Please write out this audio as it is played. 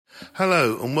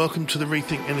Hello and welcome to the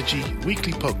Rethink Energy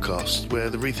weekly podcast, where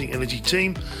the Rethink Energy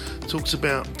team talks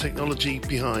about technology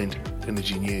behind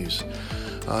energy news.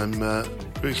 I'm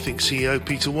Rethink CEO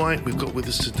Peter White. We've got with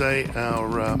us today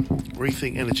our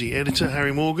Rethink Energy editor,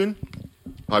 Harry Morgan.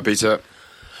 Hi, Peter.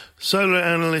 Solar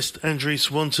analyst, Andriy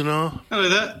Swantanar. Hello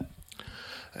there.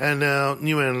 And our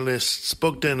new analysts,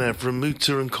 Bogdan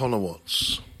Avramuta and Connor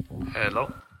Watts.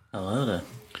 Hello. Hello there.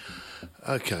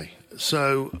 Okay,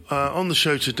 so on the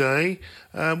show today,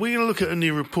 we're going to look at a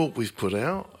new report we've put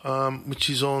out, which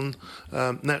is on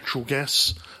natural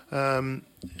gas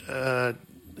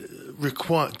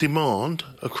demand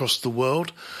across the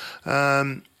world.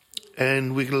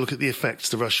 And we're going to look at the effects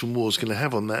the Russian war is going to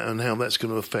have on that and how that's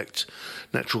going to affect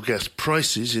natural gas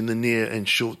prices in the near and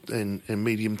short and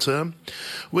medium term.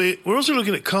 We're also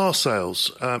looking at car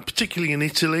sales, particularly in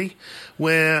Italy,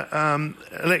 where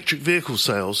electric vehicle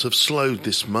sales have slowed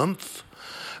this month.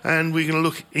 And we're going to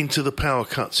look into the power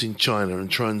cuts in China and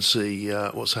try and see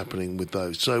what's happening with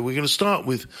those. So we're going to start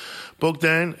with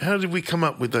Bogdan. How did we come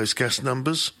up with those gas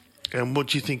numbers? And what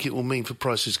do you think it will mean for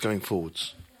prices going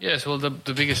forwards? Yes, well, the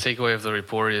biggest takeaway of the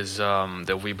report is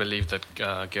that we believe that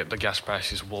the gas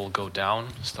prices will go down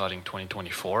starting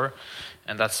 2024.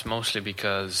 And that's mostly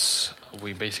because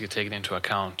we basically taken into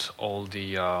account all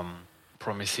the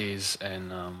promises and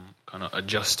kind of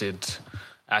adjusted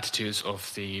attitudes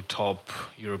of the top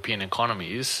European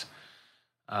economies.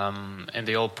 And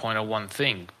they all point at one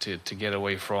thing, to get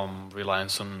away from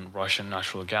reliance on Russian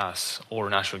natural gas or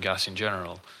natural gas in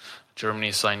general. Germany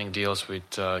is signing deals with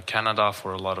Canada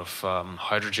for a lot of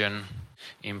hydrogen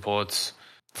imports.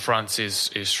 France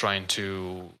is trying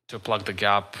to plug the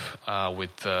gap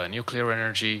with nuclear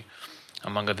energy,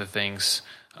 among other things.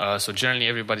 So generally,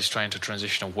 everybody's trying to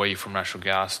transition away from natural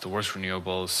gas towards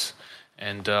renewables.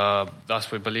 And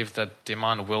thus we believe that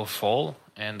demand will fall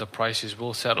and the prices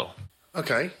will settle.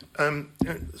 Okay,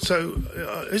 so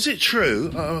is it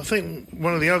true, I think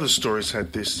one of the other stories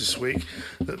had this week,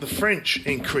 that the French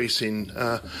increase in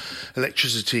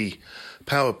electricity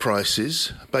power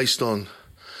prices based on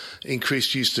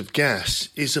increased use of gas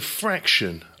is a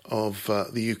fraction of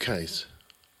the UK's?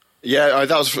 Yeah,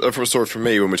 that was a story from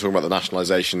me when we're talking about the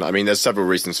nationalisation. I mean, there's several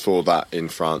reasons for that in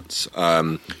France.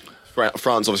 France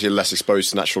obviously less exposed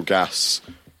to natural gas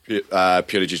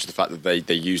purely due to the fact that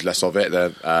they use less of it.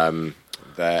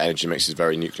 Their energy mix is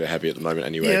very nuclear heavy at the moment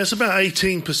anyway. Yeah, it's about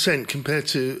 18% compared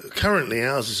to currently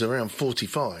ours is around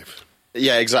 45%.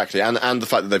 Yeah, exactly. And the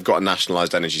fact that they've got a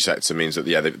nationalised energy sector means that,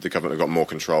 the government have got more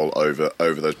control over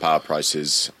those power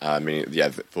prices. Meaning,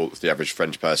 for the average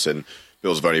French person,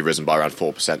 bills have only risen by around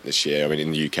 4% this year. I mean,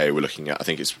 in the UK, we're looking at, I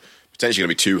think it's potentially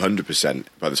going to be 200%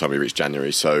 by the time we reach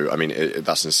January. So, I mean,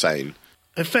 that's insane.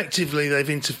 Effectively, they've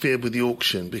interfered with the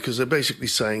auction because they're basically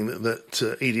saying that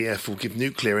EDF will give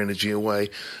nuclear energy away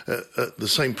at the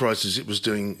same price as it was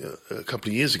doing a couple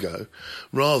of years ago,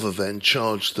 rather than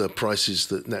charge the prices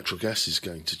that natural gas is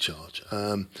going to charge.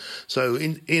 So,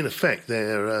 in effect,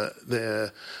 they're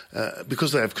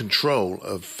because they have control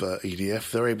of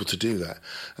EDF, they're able to do that.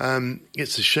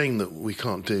 It's a shame that we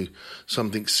can't do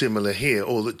something similar here,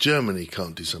 or that Germany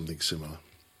can't do something similar.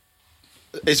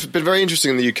 It's been very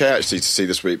interesting in the UK actually to see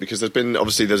this week because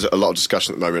there's a lot of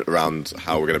discussion at the moment around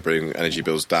how we're going to bring energy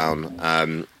bills down,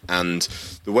 and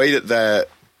the way that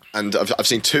I've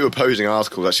seen two opposing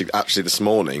articles actually this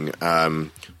morning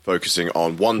focusing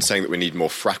on one saying that we need more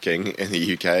fracking in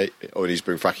the UK, or we need to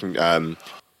bring fracking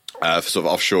for sort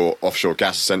of offshore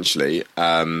gas, essentially.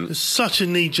 It's such a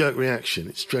knee-jerk reaction.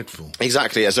 It's dreadful.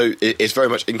 Exactly. So it's very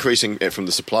much increasing it from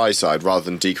the supply side rather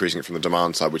than decreasing it from the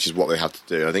demand side, which is what they have to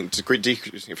do. I think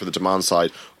decreasing it from the demand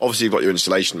side, obviously you've got your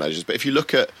installation measures, but if you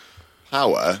look at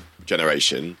power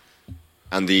generation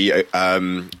and the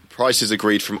prices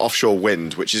agreed from offshore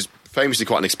wind, which is famously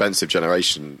quite an expensive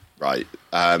generation, right?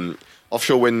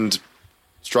 Offshore wind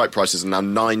strike prices are now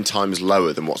 9 times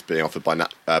lower than what's being offered by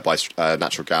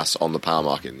natural gas on the power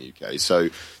market in the UK. So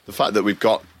the fact that we've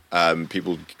got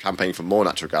people campaigning for more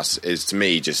natural gas is, to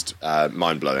me, just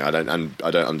mind-blowing. I don't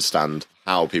understand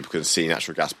how people can see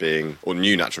natural gas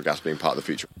new natural gas being part of the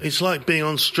future. It's like being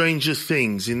on Stranger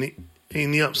Things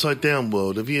in the upside down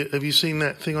world. Have you seen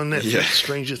that thing on Netflix, yeah.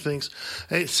 Stranger Things?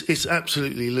 It's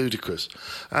absolutely ludicrous.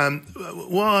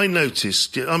 What I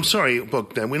noticed, I'm sorry,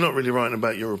 Bogdan, we're not really talking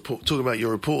about your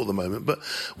report at the moment, but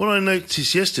what I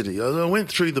noticed yesterday, I went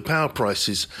through the power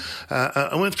prices,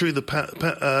 I went through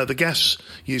the gas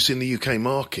use in the UK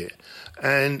market,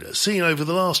 and seen over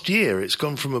the last year, it's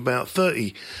gone from about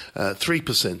 33%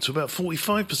 to about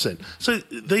 45%. So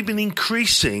they've been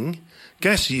increasing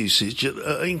gas usage at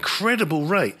an incredible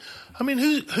rate. I mean,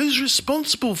 who's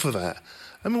responsible for that?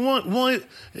 I mean, why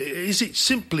is it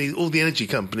simply all the energy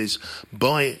companies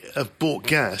have bought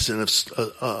gas and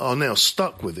are now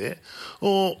stuck with it,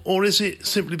 or is it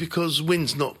simply because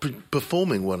wind's not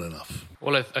performing well enough?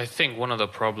 Well, I think one of the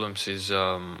problems is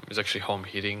actually home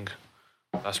heating.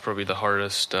 That's probably the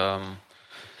hardest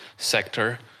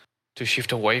sector to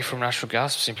shift away from natural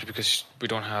gas, simply because we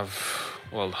don't have,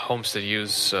 homes that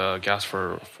use gas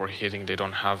for heating, they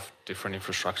don't have different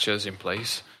infrastructures in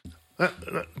place.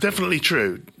 Definitely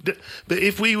true. But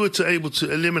if we were able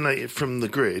to eliminate it from the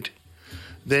grid,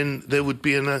 then there would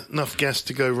be enough gas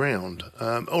to go round.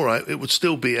 All right, it would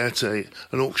still be at an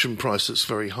auction price that's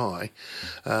very high,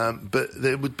 but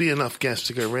there would be enough gas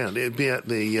to go round. It would be at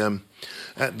the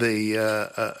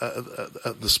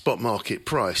spot market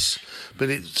price, but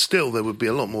there would be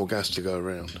a lot more gas to go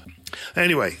around.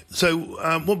 Anyway, so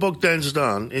what Bogdan's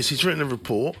done is he's written a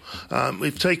report.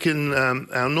 We've taken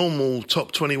our normal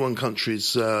top 21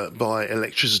 countries by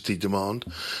electricity demand,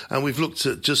 and we've looked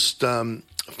at just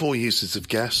 4 uses of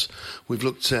gas. We've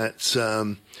looked at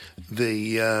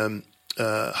the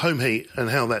home heat and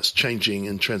how that's changing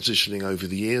and transitioning over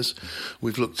the years.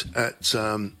 We've looked at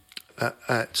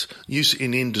use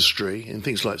in industry in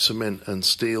things like cement and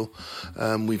steel.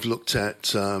 We've looked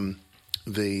at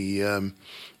the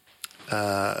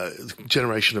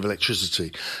generation of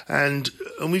electricity, and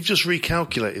we've just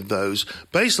recalculated those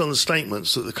based on the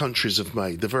statements that the countries have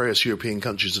made, the various European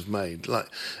countries have made. No,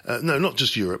 not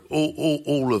just Europe,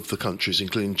 all of the countries,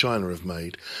 including China, have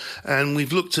made, and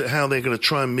we've looked at how they're going to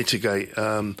try and mitigate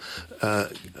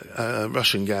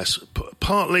Russian gas,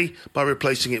 partly by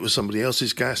replacing it with somebody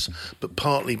else's gas, but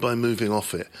partly by moving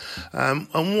off it. And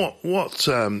what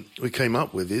we came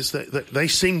up with is that they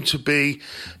seem to be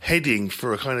heading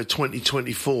for a kind of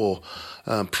 2024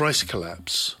 price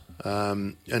collapse,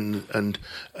 and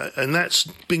that's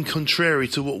been contrary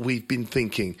to what we've been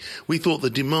thinking. We thought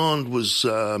the demand was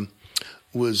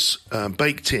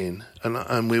baked in,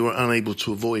 and we were unable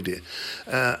to avoid it.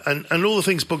 And all the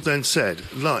things Bogdan said,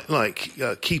 like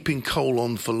keeping coal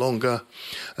on for longer,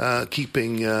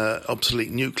 keeping obsolete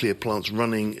nuclear plants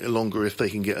running longer if they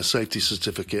can get a safety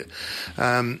certificate,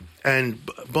 and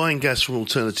buying gas from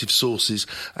alternative sources,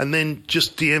 and then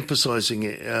just de-emphasising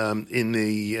it in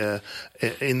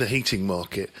the heating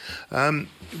market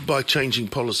by changing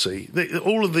policy.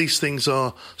 All of these things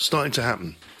are starting to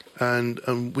happen.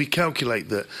 And we calculate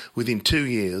that within 2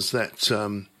 years that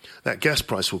gas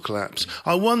price will collapse.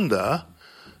 I wonder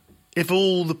if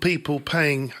all the people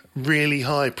paying really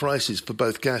high prices for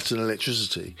both gas and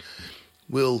electricity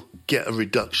will get a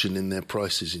reduction in their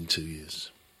prices in 2 years.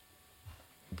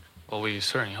 Well, we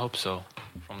certainly hope so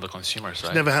from the consumer side.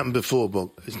 It's never happened before,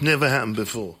 Bob. It's never happened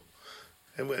before.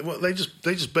 They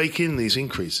just bake in these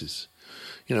increases.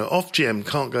 You know, Ofgem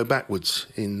can't go backwards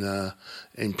in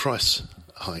price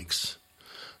hikes.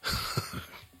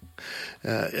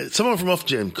 Someone from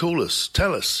Ofgem, call us,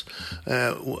 tell us,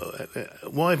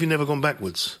 why have you never gone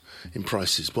backwards in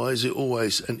prices? Why is it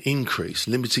always an increase,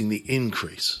 limiting the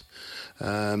increase?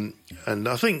 And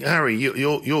I think, Harry,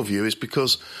 your view is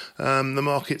because the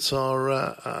markets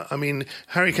are...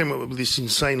 Harry came up with this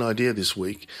insane idea this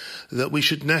week that we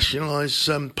should nationalise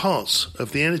parts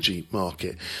of the energy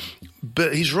market.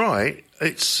 But he's right.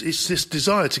 It's this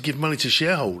desire to give money to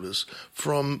shareholders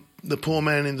from the poor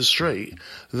man in the street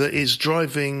that is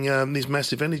driving these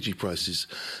massive energy prices.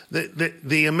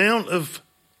 The amount of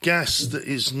gas that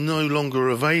is no longer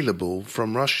available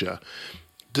from Russia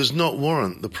does not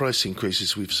warrant the price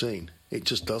increases we've seen. It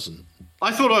just doesn't.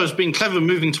 I thought I was being clever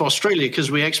moving to Australia because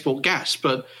we export gas,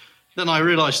 but then I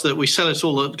realised that we sell it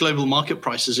all at global market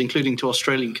prices, including to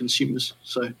Australian consumers.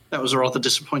 So that was rather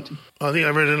disappointing. I think I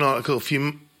read an article a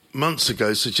few months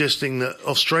ago suggesting that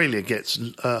Australia gets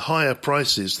higher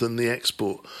prices than the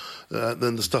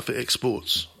stuff it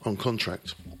exports on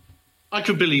contract. I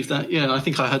could believe that. Yeah, I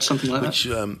think I heard something like that. Which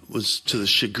was to the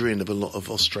chagrin of a lot of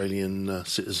Australian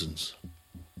citizens.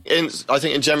 I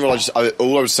think in general,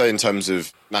 all I would say in terms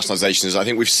of nationalisation is I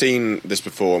think we've seen this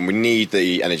before, and we need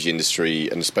the energy industry,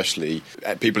 and especially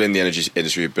people in the energy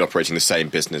industry who've been operating the same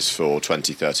business for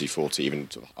 20, 30, 40, even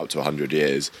up to 100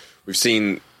 years. We've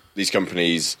seen these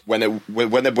companies, when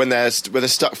they're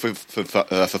stuck for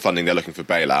funding, they're looking for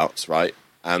bailouts, right?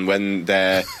 And when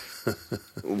they're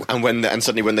and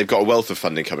suddenly when they've got a wealth of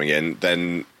funding coming in,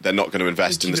 then they're not going to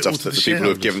invest in the stuff that the people who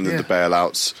have given them the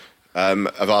bailouts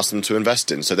have asked them to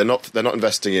invest in. So they're not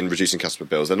investing in reducing customer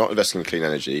bills. They're not investing in clean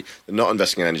energy. They're not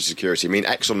investing in energy security. I mean,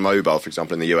 ExxonMobil, for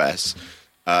example, in the US,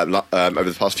 over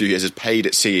the past few years, has paid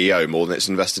its CEO more than it's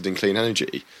invested in clean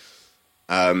energy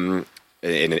in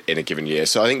a given year.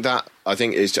 So I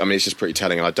think it's just pretty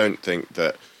telling. And I don't think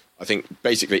that I think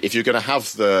basically if you're going to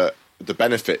have the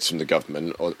benefits from the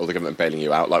government or the government bailing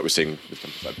you out, like we're seeing with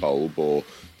companies like Bulb or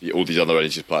all these other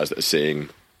energy suppliers that are seeing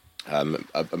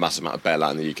a massive amount of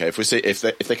bailout in the UK,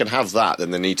 if they can have that,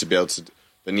 then they need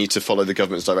to follow the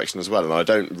government's direction as well. And I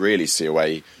don't really see a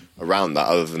way around that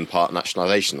other than part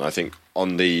nationalisation. And I think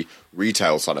on the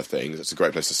retail side of things, it's a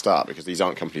great place to start because these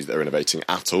aren't companies that are innovating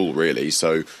at all, really.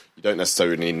 So you don't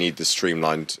necessarily need the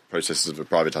streamlined processes of a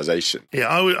privatisation. Yeah,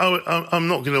 I'm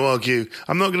not going to argue.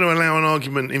 I'm not going to allow an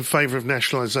argument in favour of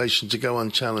nationalisation to go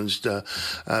unchallenged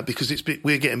because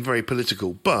we're getting very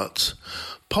political. But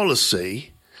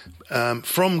policy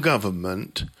from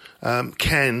government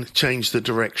can change the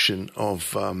direction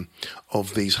of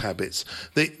these habits.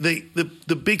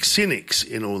 The big cynics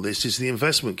in all this is the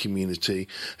investment community,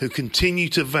 who continue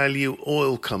to value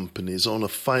oil companies on a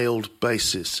failed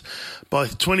basis. By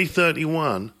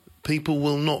 2031, people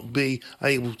will not be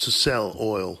able to sell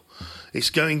oil. It's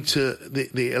going to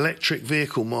the electric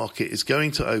vehicle market is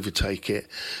going to overtake it.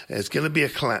 There's going to be a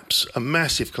collapse, a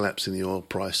massive collapse in the oil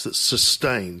price that's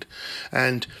sustained,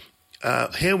 and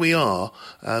here we are,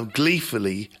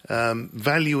 gleefully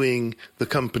valuing the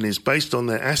companies based on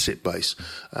their asset base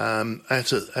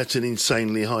at an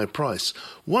insanely high price.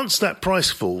 Once that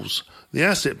price falls, the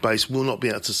asset base will not be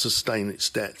able to sustain its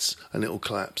debts and it will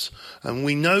collapse. And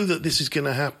we know that this is going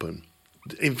to happen.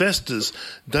 Investors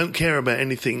don't care about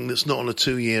anything that's not on a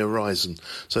 2-year horizon,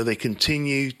 so they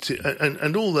continue to,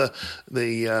 and all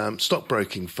the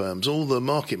stockbroking firms, all the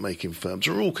market making firms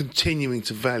are all continuing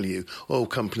to value oil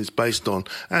companies based on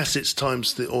assets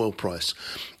times the oil price,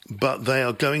 but they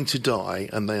are going to die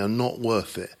and they are not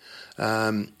worth it.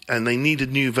 And they need a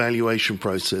new valuation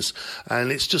process,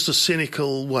 and it's just a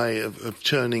cynical way of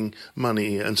churning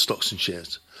money and stocks and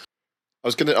shares. I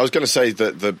was going to say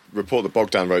that the report that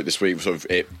Bogdan wrote this week sort of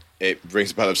it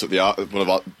rings a bell of one of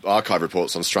our archive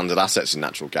reports on stranded assets in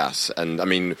natural gas, and I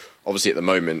mean obviously at the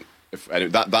moment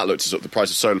that looked at sort of the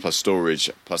price of solar plus storage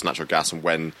plus natural gas and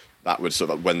when that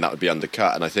would be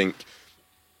undercut. And I think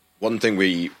one thing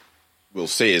we will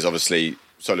see is obviously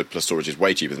solar plus storage is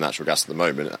way cheaper than natural gas at the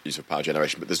moment, use of power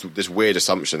generation. But there's this weird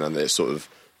assumption and this sort of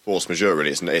force majeure.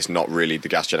 Really, it's not really the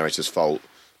gas generator's fault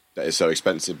that is so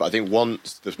expensive. But I think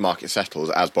once the market settles,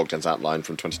 as Bogdan's outlined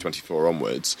from 2024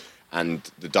 onwards, and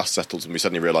the dust settles and we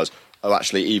suddenly realise, oh,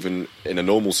 actually, even in a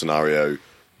normal scenario,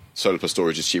 solar plus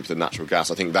storage is cheaper than natural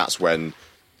gas, I think that's when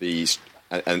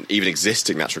and even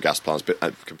existing natural gas plants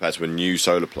compared to a new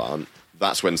solar plant,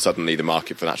 that's when suddenly the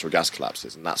market for natural gas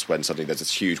collapses. And that's when suddenly there's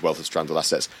this huge wealth of stranded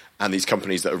assets. And these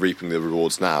companies that are reaping the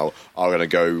rewards now are going to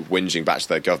go whinging back to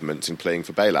their governments and pleading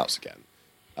for bailouts again.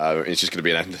 It's just going to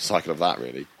be an endless cycle of that,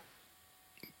 really.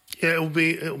 Yeah, it'll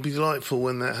be delightful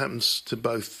when that happens to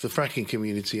both the fracking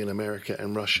community in America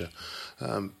and Russia,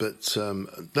 but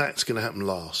that's going to happen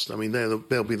last. I mean,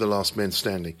 they'll be the last men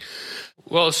standing.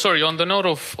 Well, sorry. On the note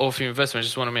of investment, I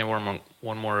just want to make one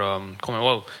more comment.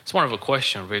 Well, it's more of a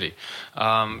question, really,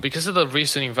 because of the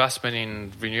recent investment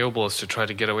in renewables to try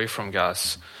to get away from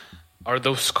gas. Are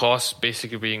those costs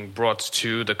basically being brought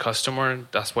to the customer?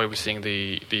 That's why we're seeing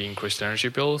the increased energy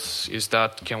bills.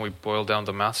 Can we boil down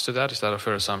the maths to that? Is that a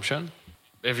fair assumption?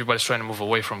 Everybody's trying to move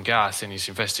away from gas and is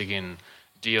investing in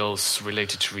deals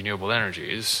related to renewable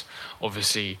energies.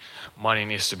 Obviously, money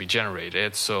needs to be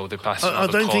generated, so they pass on the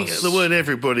costs. I don't think the word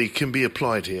everybody can be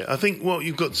applied here. I think what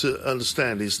you've got to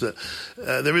understand is that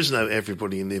there is no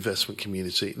everybody in the investment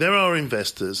community. There are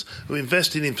investors who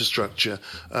invest in infrastructure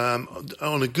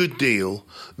on a good deal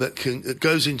that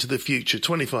goes into the future,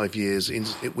 25 years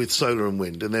with solar and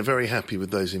wind, and they're very happy with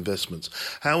those investments.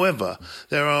 However,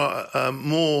 there are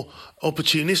more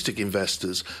opportunistic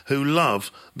investors who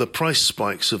love the price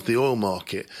spikes of the oil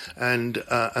market and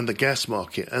the gas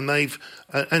market,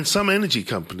 and some energy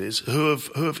companies who have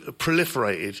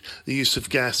proliferated the use of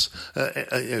gas,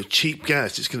 cheap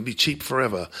gas. It's going to be cheap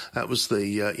forever. That was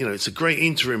it's a great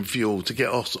interim fuel to get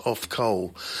off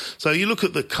coal. So you look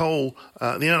at the coal,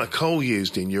 the amount of coal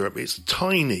used in Europe, it's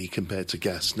tiny compared to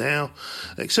gas now,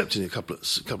 except in a couple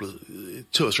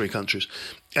of 2 or 3 countries.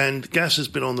 And gas has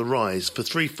been on the rise for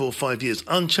 3, 4, 5 years,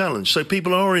 unchallenged. So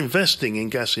people are investing in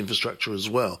gas infrastructure as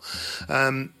well.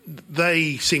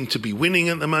 They seem to be winning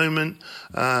at the moment.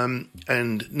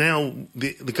 And now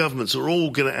the governments are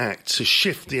all going to act to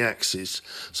shift the axis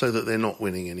so that they're not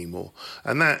winning anymore.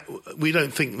 And that we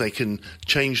don't think they can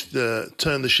turn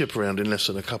the ship around in less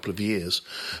than a couple of years.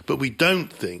 But we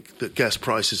don't think that gas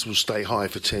prices will stay high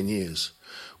for 10 years.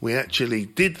 We actually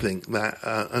did think that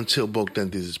until Bogdan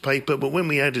did his paper, but when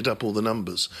we added up all the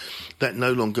numbers, that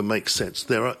no longer makes sense.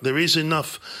 There is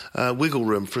enough wiggle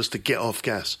room for us to get off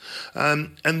gas.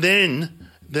 And then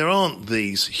there aren't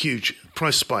these huge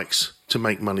price spikes to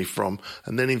make money from,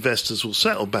 and then investors will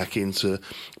settle back into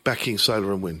backing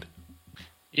solar and wind.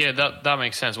 Yeah, that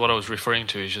makes sense. What I was referring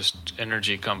to is just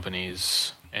energy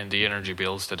companies and the energy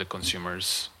bills that the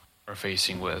consumers are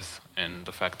facing with, and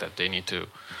the fact that they need to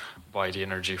buy the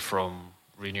energy from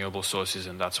renewable sources,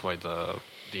 and that's why the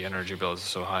energy bills are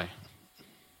so high.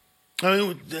 I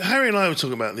mean, Harry and I were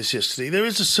talking about this yesterday. There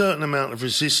is a certain amount of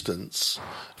resistance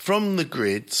from the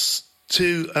grids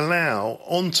to allow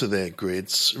onto their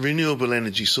grids renewable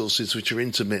energy sources which are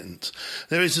intermittent.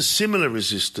 There is a similar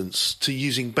resistance to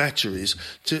using batteries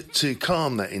to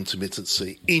calm that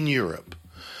intermittency in Europe.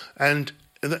 And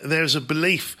there's a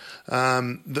belief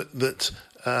that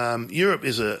Europe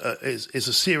is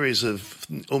a series of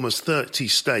almost 30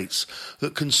 states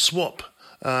that can swap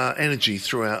energy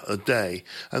throughout a day,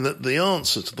 and that the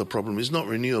answer to the problem is not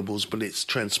renewables, but it's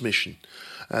transmission.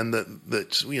 And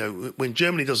that when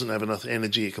Germany doesn't have enough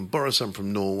energy, it can borrow some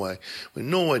from Norway. When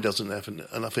Norway doesn't have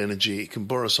enough energy, it can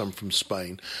borrow some from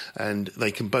Spain, and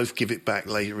they can both give it back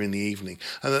later in the evening.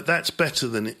 And that's better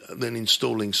than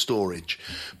installing storage.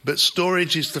 But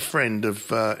storage is the friend of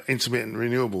intermittent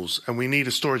renewables, and we need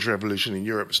a storage revolution in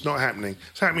Europe. It's not happening.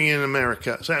 It's happening in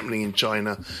America. It's happening in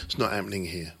China. It's not happening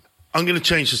here. I'm going to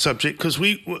change the subject because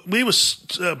we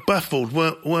were baffled,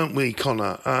 weren't we,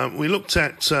 Connor? We looked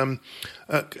at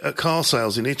car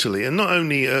sales in Italy, and not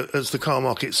only as the car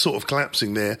market's sort of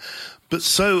collapsing there, but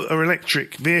so are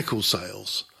electric vehicle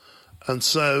sales. And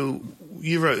so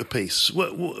you wrote a piece.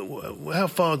 How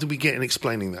far did we get in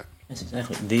explaining that? Yes,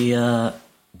 exactly. The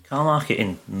car market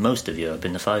in most of Europe,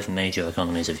 in the 5 major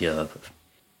economies of Europe,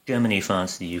 Germany,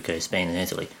 France, the UK, Spain and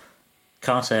Italy,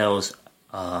 car sales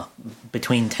are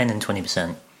between 10 and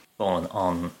 20% fallen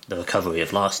on the recovery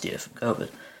of last year from COVID.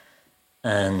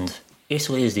 And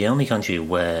Italy is the only country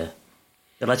where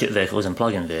electric vehicles and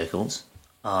plug-in vehicles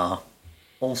are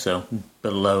also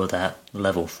below that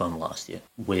level from last year,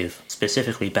 with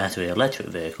specifically battery electric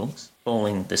vehicles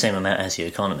falling the same amount as the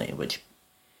economy, which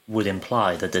would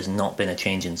imply that there's not been a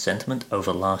change in sentiment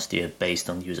over last year based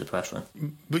on user preference.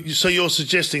 But so you're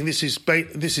suggesting this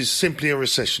is simply a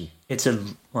recession?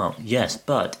 Yes,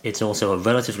 but it's also a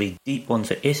relatively deep one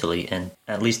for Italy, and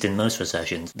at least in most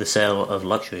recessions, the sale of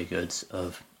luxury goods,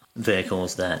 of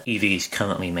vehicles that EVs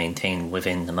currently maintain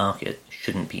within the market,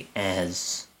 shouldn't be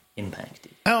as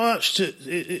impacted. How much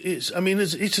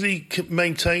has Italy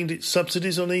maintained its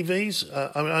subsidies on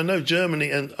EVs? I know Germany,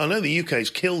 and I know the UK's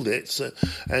killed it,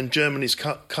 and Germany's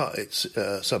cut its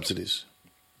subsidies.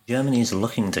 Germany is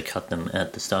looking to cut them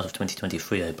at the start of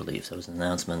 2023, I believe. There was an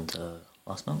announcement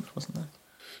last month, wasn't there?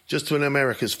 Just when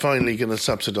America's finally going to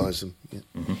subsidise them. Yeah.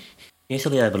 Mm-hmm.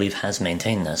 Italy, I believe, has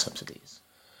maintained their subsidies.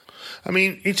 I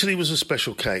mean, Italy was a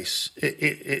special case.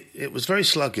 It was very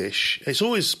sluggish. It's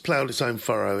always ploughed its own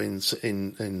furrow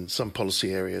in some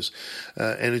policy areas,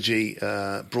 energy,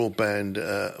 broadband,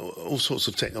 all sorts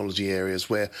of technology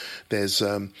areas where there's.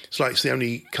 It's the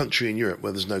only country in Europe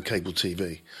where there's no cable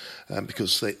TV,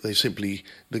 because they simply,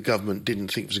 the government didn't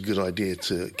think it was a good idea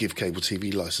to give cable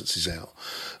TV licenses out.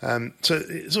 So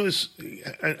it's always,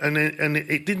 and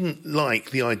it didn't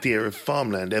like the idea of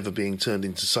farmland ever being turned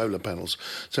into solar panels.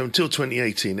 So until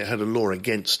 2018, it had a law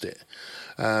against it,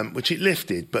 which it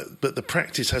lifted, but the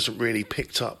practice hasn't really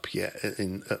picked up yet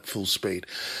at full speed.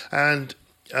 And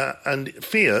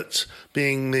Fiat,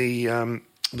 being the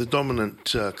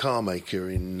dominant car maker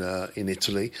in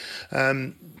Italy,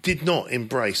 did not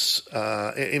embrace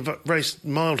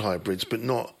mild hybrids, but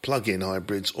not plug-in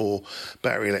hybrids or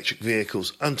battery electric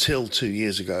vehicles until 2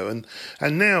 years ago,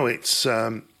 and now it's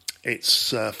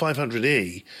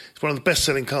 500e. It's one of the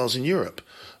best-selling cars in Europe.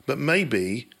 But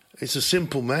maybe it's a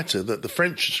simple matter that the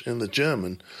French and the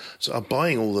Germans are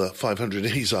buying all the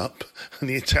 500es up, and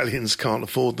the Italians can't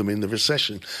afford them in the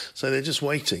recession, so they're just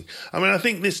waiting. I mean, I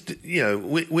think this,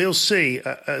 we'll see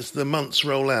as the months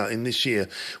roll out in this year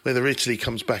whether Italy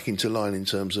comes back into line in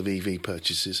terms of EV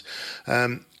purchases.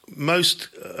 Most,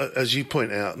 as you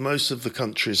point out, most of the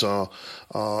countries are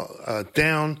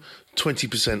down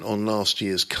 20% on last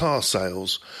year's car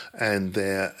sales, and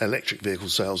their electric vehicle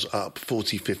sales up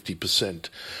 40-50%.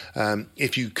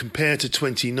 If you compare to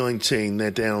 2019,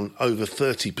 they're down over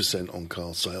 30% on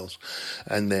car sales,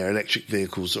 and their electric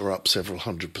vehicles are up several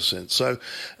 100%. So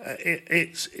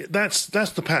that's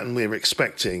the pattern we're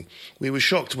expecting. We were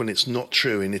shocked when it's not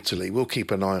true in Italy. We'll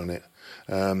keep an eye on it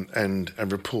and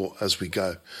report as we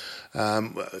go.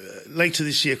 Later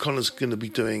this year, Connor's going to be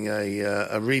doing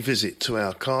a revisit to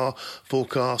our car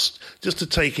forecast, just to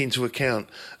take into account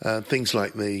things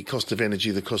like the cost of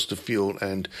energy, the cost of fuel,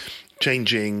 and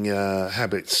changing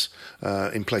habits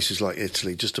in places like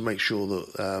Italy, just to make sure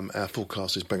that our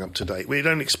forecast is bang up to date. We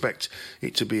don't expect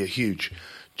it to be a huge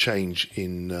change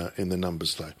in the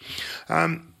numbers, though.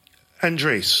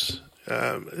 Andres,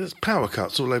 there's power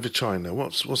cuts all over China.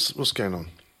 What's going on?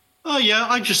 Oh, yeah,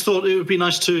 I just thought it would be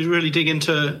nice to really dig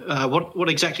into what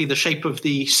exactly the shape of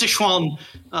the Sichuan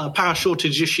power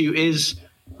shortage issue is.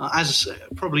 As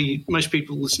probably most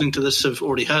people listening to this have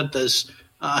already heard, there's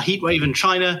a heat wave in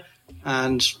China,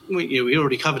 and we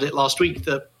already covered it last week,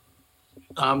 that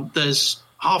there's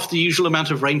half the usual amount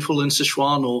of rainfall in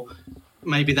Sichuan, or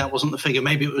maybe that wasn't the figure.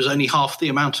 Maybe it was only half the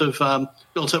amount of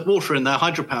built-up water in their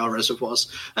hydropower reservoirs.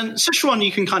 And Sichuan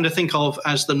you can kind of think of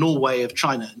as the Norway of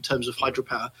China in terms of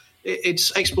hydropower.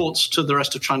 Its exports to the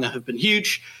rest of China have been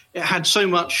huge. It had so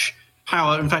much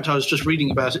power. In fact, I was just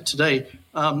reading about it today,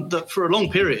 that for a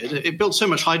long period, it built so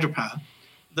much hydropower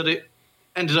that it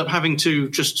ended up having to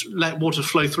just let water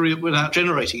flow through it without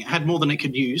generating. It had more than it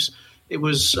could use. It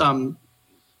was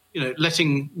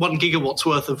letting 1 gigawatts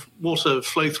worth of water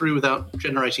flow through without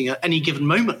generating at any given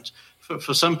moment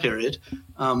for some period.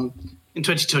 In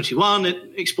 2021, it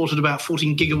exported about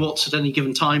 14 gigawatts at any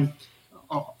given time.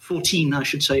 14, I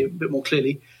should say, a bit more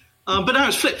clearly. But now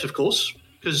it's flipped, of course,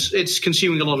 because it's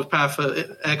consuming a lot of power for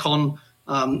aircon.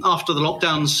 After the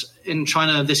lockdowns in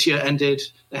China this year ended,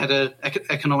 they had an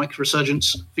economic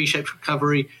resurgence, V-shaped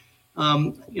recovery.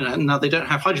 And now they don't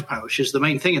have hydropower, which is the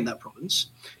main thing in that province.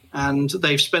 And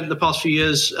they've spent the past few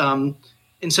years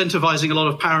incentivizing a lot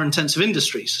of power-intensive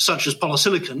industries, such as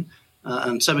polysilicon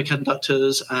and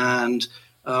semiconductors and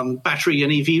battery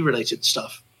and EV-related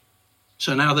stuff.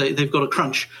 So now they've got a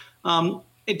crunch.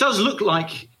 It does look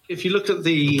like, if you look at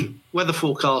the weather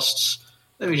forecasts,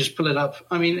 let me just pull it up.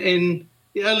 I mean, in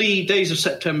the early days of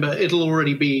September, it'll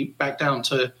already be back down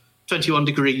to 21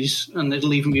 degrees, and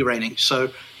it'll even be raining. So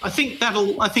I think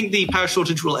the power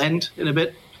shortage will end in a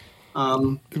bit.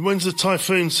 When's the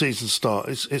typhoon season start?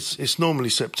 It's normally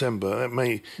September. It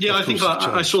may. Yeah, I think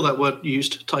I saw that word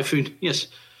used, typhoon. Yes.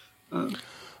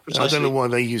 I don't know why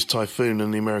they use typhoon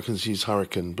and the Americans use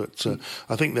hurricane, but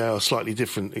I think they are slightly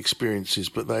different experiences,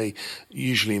 but they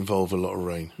usually involve a lot of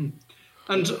rain.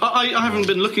 And I haven't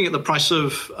been looking at the price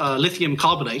of lithium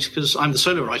carbonate because I'm the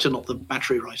solar writer, not the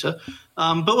battery writer.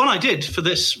 But when I did for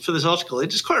this article,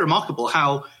 it is quite remarkable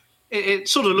how it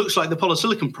sort of looks like the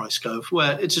polysilicon price curve,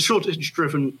 where it's a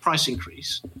shortage-driven price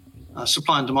increase,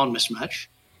 supply and demand mismatch,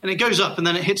 and it goes up and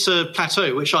then it hits a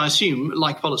plateau, which I assume,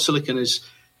 like polysilicon,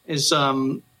 is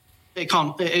it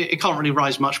can't really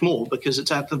rise much more because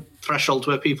it's at the threshold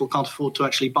where people can't afford to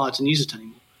actually buy it and use it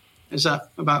anymore. Is that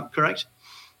about correct?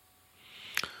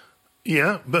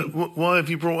 Yeah, but why have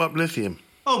you brought up lithium?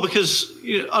 Oh, because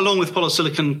along with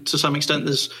polysilicon, to some extent,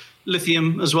 there's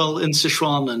lithium as well in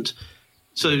Sichuan, and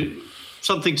so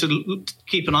something to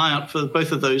keep an eye out for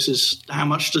both of those is how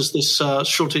much does this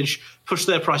shortage push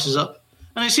their prices up?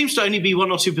 And it seems to only be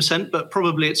 1 or 2%, but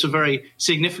probably it's a very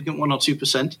significant 1 or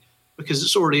 2%. Because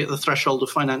it's already at the threshold of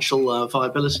financial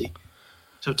viability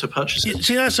to purchase it.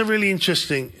 See, that's a really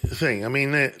interesting thing. I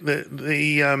mean,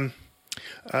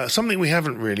 something we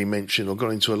haven't really mentioned or got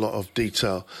into a lot of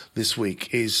detail this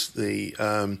week is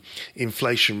the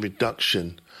Inflation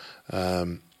Reduction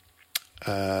Act.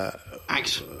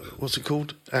 What's it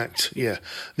called? Act, yeah.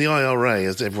 The IRA,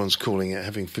 as everyone's calling it,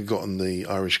 having forgotten the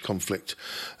Irish conflict.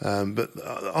 But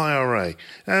IRA.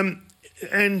 And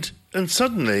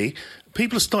suddenly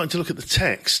people are starting to look at the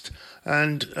text,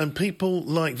 and people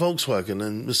like Volkswagen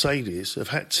and Mercedes have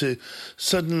had to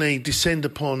suddenly descend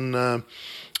upon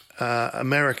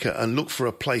America and look for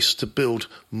a place to build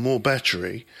more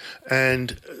battery,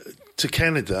 and to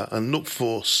Canada and look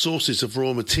for sources of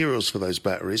raw materials for those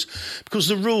batteries, because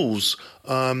the rules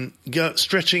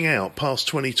stretching out past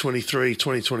 2023,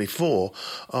 2024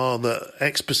 are that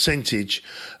X percentage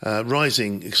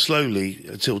rising slowly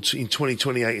until in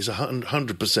 2028 is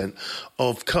 100%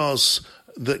 of cars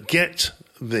that get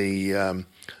the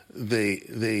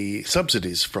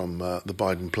subsidies from the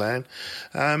Biden plan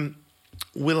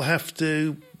will have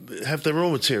to have their raw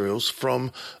materials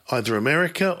from either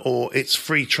America or its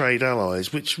free trade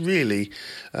allies, which really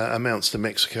amounts to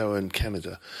Mexico and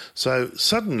Canada. So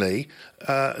suddenly,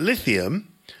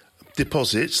 lithium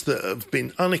deposits that have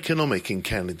been uneconomic in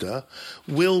Canada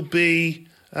will be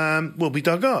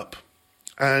dug up,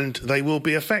 and they will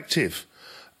be effective.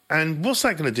 And what's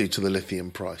that going to do to the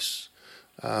lithium price?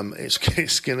 There's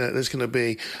going to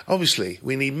be, obviously,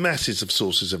 we need masses of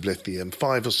sources of lithium,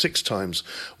 5 or 6 times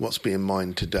what's being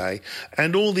mined today,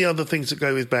 and all the other things that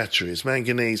go with batteries,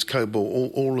 manganese,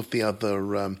 cobalt, all of the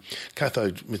other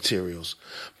cathode materials.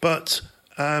 But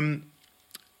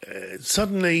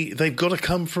suddenly they've got to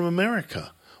come from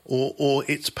America or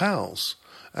its pals.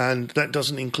 And that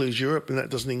doesn't include Europe, and that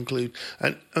doesn't include,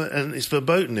 and it's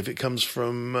verboten if it comes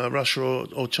from Russia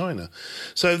or China.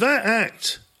 So that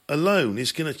act alone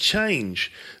is going to change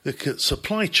the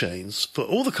supply chains for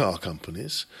all the car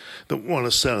companies that want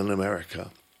to sell in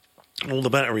America, all the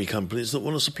battery companies that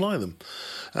want to supply them,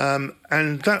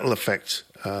 and that will affect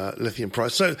lithium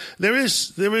price. So there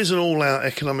is an all-out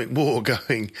economic war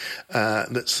going.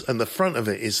 And the front of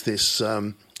it is this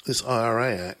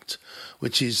IRA Act,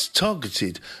 which is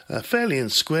targeted fairly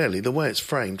and squarely, the way it's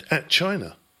framed, at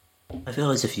China. I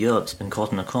feel as if Europe's been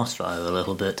caught in a crossfire a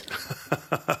little bit.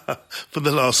 For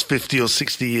the last 50 or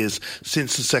 60 years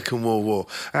since the Second World War.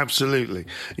 Absolutely.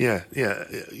 Yeah.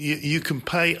 You can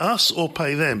pay us or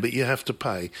pay them, but you have to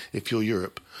pay if you're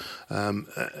Europe.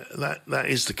 That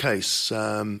is the case.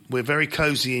 We're very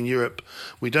cosy in Europe.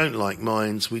 We don't like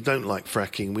mines. We don't like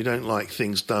fracking. We don't like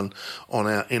things done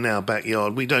in our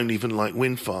backyard. We don't even like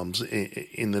wind farms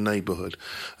in the neighbourhood.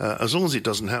 As long as it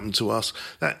doesn't happen to us,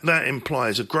 that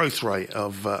implies a growth rate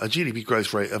of a GDP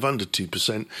growth rate of under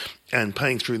 2%, and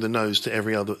paying through the nose to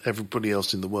everybody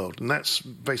else in the world. And that's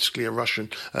basically a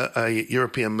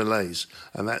European malaise,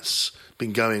 and that's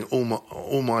been going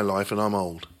all my life, and I'm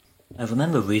old. I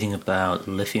remember reading about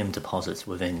lithium deposits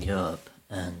within Europe,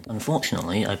 and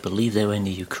unfortunately, I believe they were in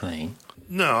the Ukraine.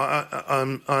 No,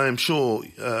 I am sure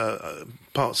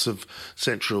parts of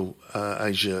Central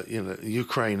Asia,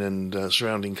 Ukraine and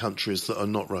surrounding countries that are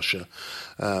not Russia,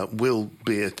 will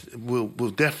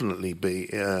definitely be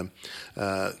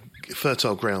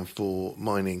fertile ground for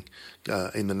mining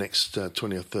in the next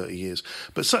 20 or 30 years.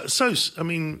 But so's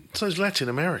Latin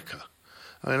America.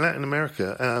 Latin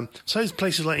America, so is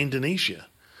places like Indonesia.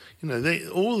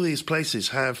 All of these places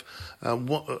have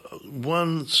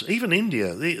one. Even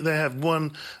India, they have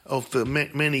one of the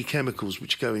many chemicals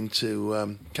which go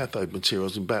into cathode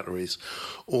materials in batteries,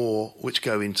 or which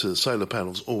go into solar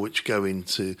panels, or which go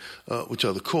into which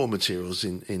are the core materials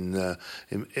in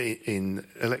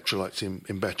electrolytes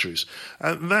in batteries.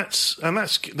 And that's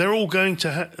they're all going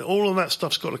to all of that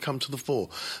stuff's got to come to the fore.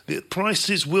 The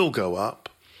prices will go up.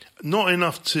 Not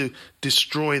enough to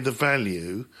destroy the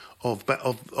value of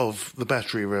the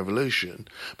battery revolution,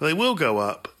 but they will go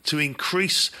up to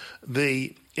increase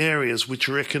the areas which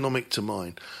are economic to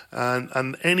mine.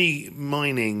 And any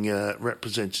mining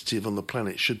representative on the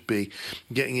planet should be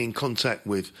getting in contact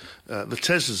with the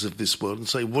Teslas of this world and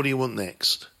say, what do you want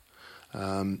next?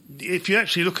 If you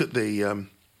actually look at the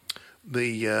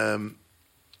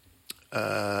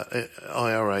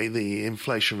IRA, the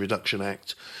Inflation Reduction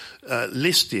Act,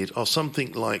 listed are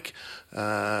something like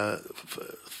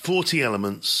 40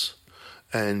 elements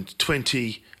and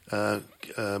 20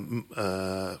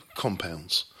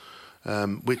 compounds,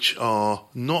 which are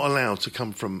not allowed to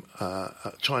come from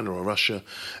China or Russia,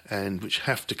 and which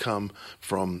have to come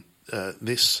from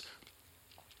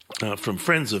from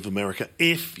Friends of America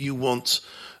if you want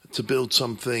to build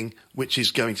something which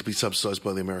is going to be subsidised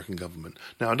by the American government.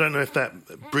 Now, I don't know if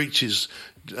that breaches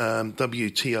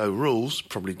WTO rules,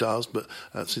 probably does, but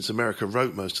since America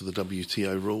wrote most of the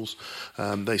WTO rules,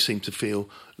 they seem to feel,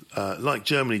 like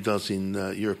Germany does in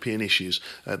European issues,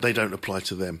 they don't apply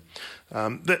to them.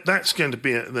 That's going to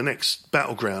be the next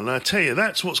battleground. And I tell you,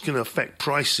 that's what's going to affect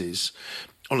prices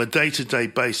on a day-to-day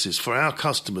basis for our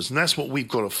customers, and that's what we've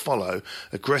got to follow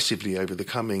aggressively over the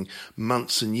coming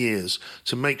months and years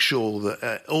to make sure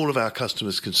that all of our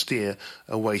customers can steer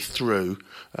a way through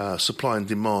supply and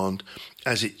demand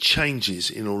as it changes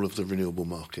in all of the renewable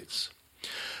markets.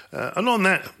 And on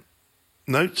that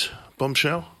note,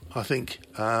 bombshell, I think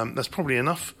that's probably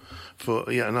enough for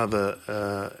yet another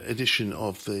edition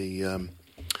of the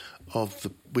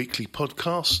weekly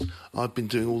podcast. I've been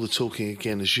doing all the talking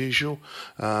again as usual.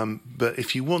 But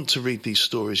if you want to read these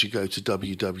stories, you go to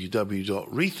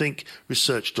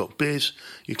www.rethinkresearch.biz.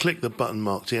 You click the button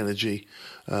marked energy,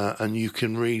 and you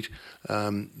can read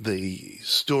the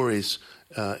stories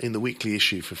in the weekly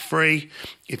issue for free.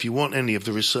 If you want any of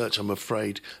the research, I'm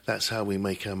afraid that's how we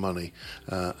make our money.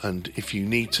 And if you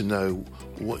need to know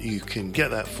what you can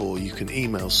get that for, you can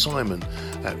email Simon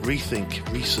at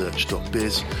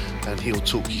rethinkresearch.biz, and he'll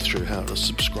talk you through how to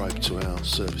subscribe to our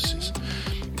services.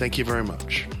 Thank you very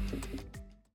much.